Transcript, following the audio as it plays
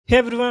Hey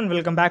everyone,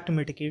 welcome back to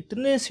MITECKEE.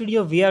 In this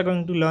video, we are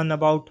going to learn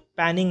about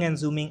panning and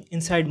zooming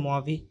inside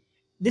movavi.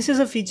 This is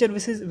a feature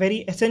which is very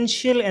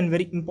essential and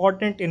very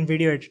important in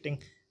video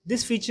editing.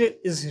 This feature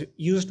is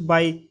used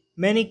by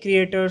many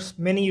creators,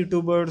 many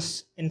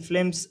YouTubers, in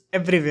films,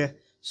 everywhere.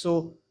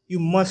 So you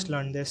must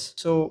learn this.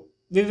 So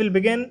we will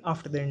begin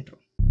after the intro.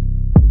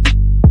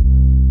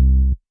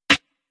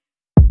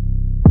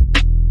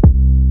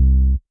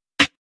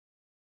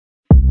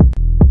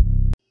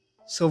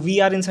 So we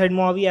are inside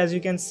movavi, as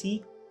you can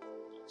see.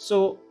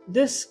 So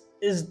this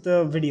is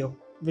the video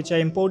which I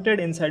imported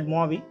inside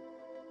movavi.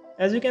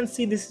 As you can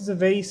see, this is a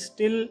very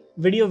still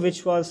video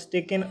which was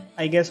taken,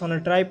 I guess, on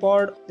a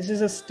tripod. This is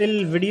a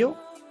still video,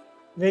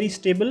 very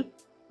stable,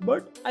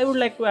 but I would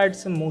like to add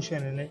some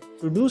motion in it.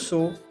 To do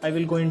so, I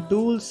will go in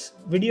tools,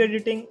 video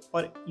editing,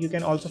 or you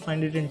can also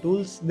find it in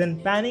tools, then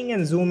panning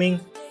and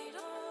zooming.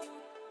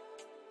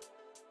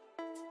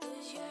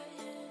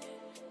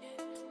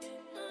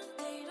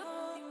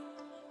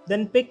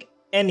 Then pick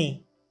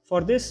any. For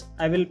this,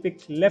 I will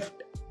pick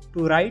left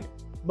to right,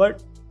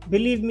 but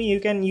believe me, you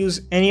can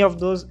use any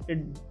of those. It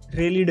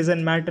really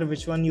doesn't matter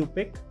which one you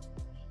pick.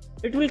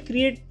 It will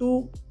create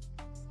two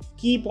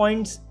key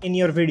points in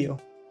your video.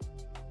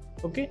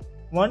 Okay,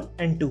 1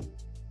 and 2.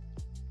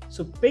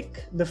 So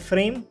pick the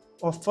frame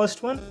of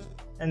first one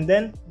and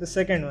then the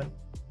second one.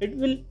 It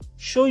will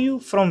show you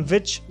from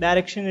which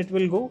direction it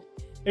will go.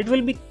 It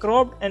will be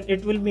cropped and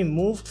it will be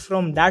moved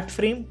from that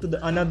frame to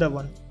the another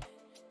one.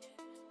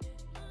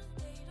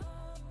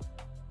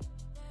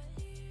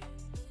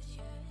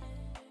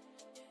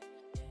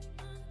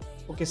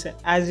 Okay, so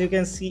as you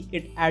can see,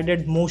 it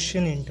added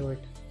motion into it.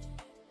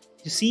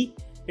 You see,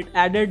 it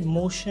added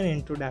motion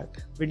into that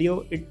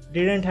video. It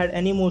didn't have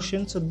any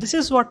motion. So this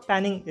is what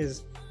panning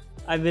is.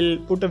 I will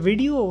put a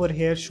video over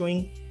here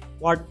showing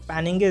what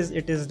panning is.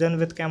 It is done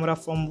with camera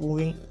from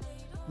moving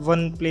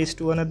one place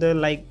to another,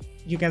 like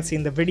you can see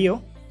in the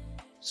video.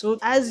 So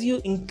as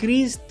you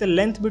increase the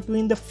length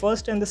between the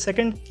first and the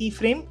second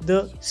keyframe,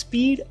 the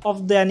speed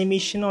of the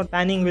animation or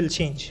panning will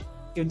change.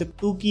 If the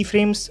two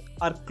keyframes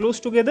are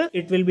close together,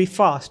 it will be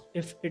fast.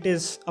 If it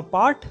is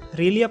apart,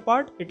 really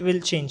apart, it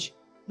will change.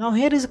 Now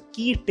here is a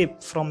key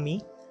tip from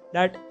me,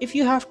 that if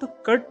you have to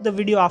cut the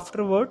video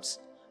afterwards,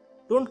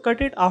 don't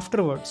cut it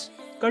afterwards,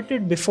 cut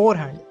it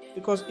beforehand,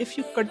 because if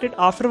you cut it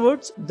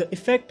afterwards, the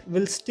effect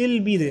will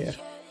still be there.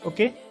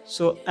 Okay,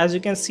 so as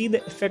you can see,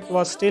 the effect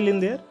was still in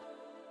there.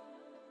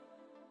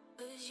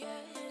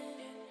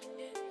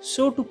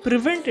 So to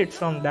prevent it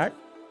from that,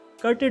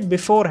 cut it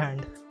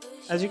beforehand,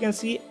 as you can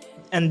see,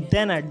 and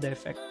then add the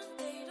effect.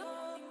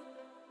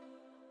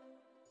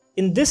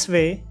 In this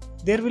way,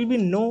 there will be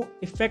no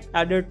effect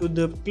added to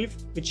the clip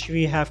which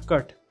we have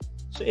cut.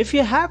 So if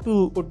you have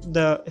to put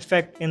the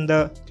effect in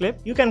the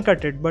clip, you can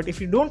cut it, but if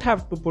you don't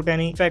have to put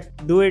any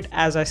effect, do it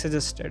as I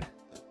suggested.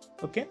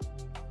 Okay.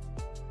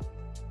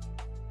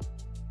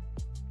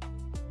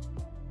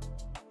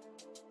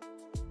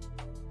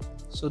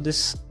 So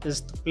this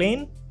is the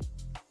plane,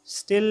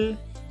 still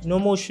no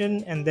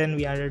motion, and then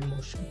we added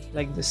motion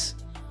like this,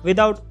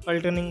 without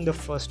altering the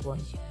first one.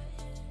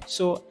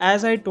 So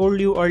as I told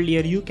you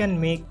earlier, you can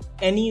make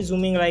any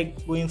zooming,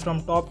 like going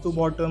from top to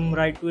bottom,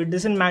 right to, it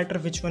doesn't matter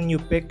which one you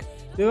pick,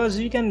 because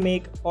you can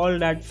make all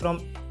that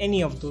from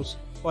any of those.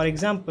 For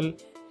example,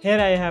 here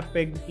I have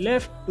picked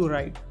left to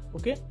right.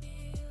 Okay,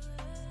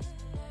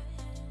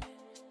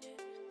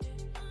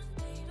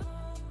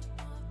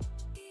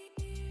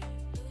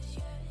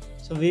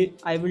 so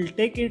I will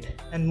take it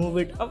and move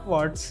it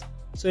upwards,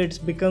 so it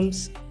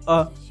becomes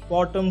a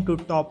bottom to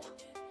top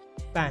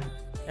pan,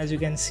 as you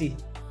can see.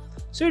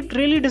 So it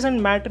really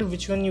doesn't matter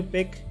which one you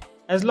pick,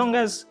 as long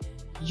as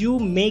you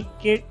make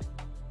it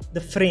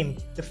the frame.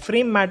 The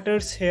frame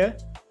matters here.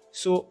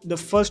 So the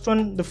first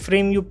one, the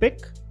frame you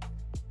pick.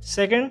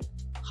 Second,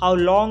 how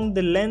long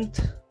the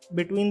length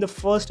between the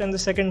first and the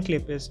second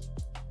clip is.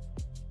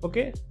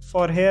 Okay,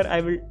 for here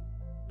I will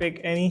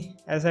pick any,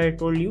 as I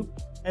told you,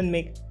 and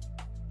make.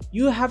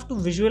 You have to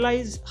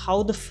visualize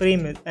how the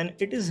frame is, and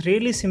it is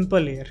really simple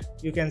here.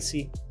 You can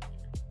see.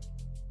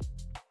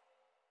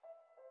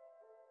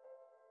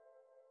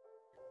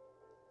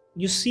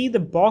 You see the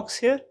box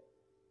here?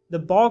 The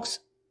box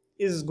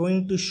is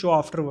going to show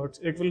afterwards.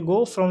 It will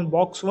go from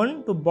box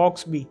 1 to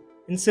box B.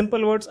 In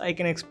simple words, I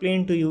can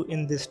explain to you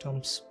in these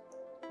terms.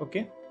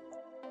 Okay.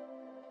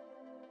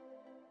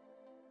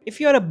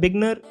 If you are a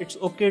beginner, it's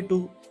okay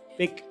to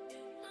pick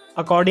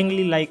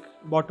accordingly, like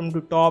bottom to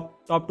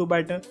top, top to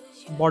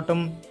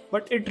bottom,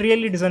 but it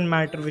really doesn't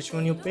matter which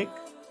one you pick,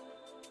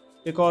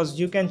 because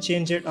you can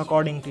change it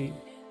according to you.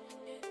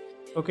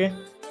 Okay.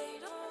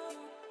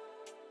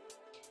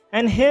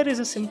 And here is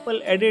a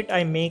simple edit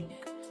I make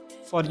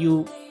for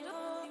you.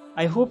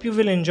 I hope you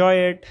will enjoy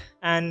it,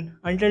 and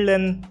until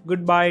then,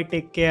 goodbye,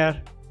 take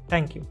care,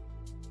 thank you.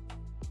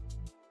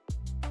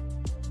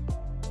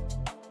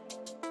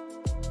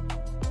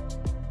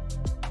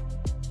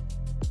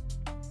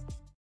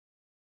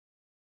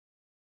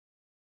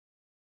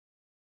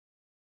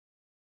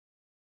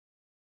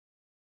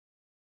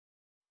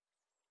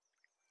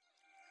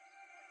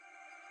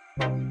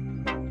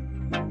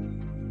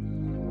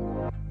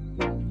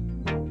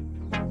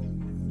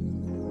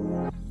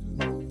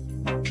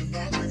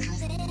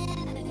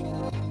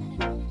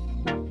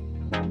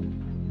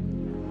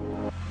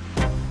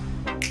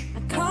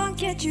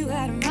 get you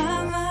out of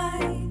my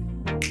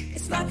mind.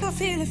 It's like I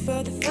feel it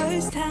for the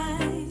first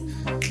time.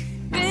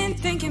 Been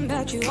thinking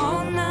about you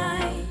all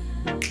night.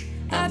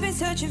 I've been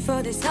searching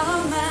for this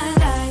all my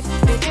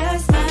life.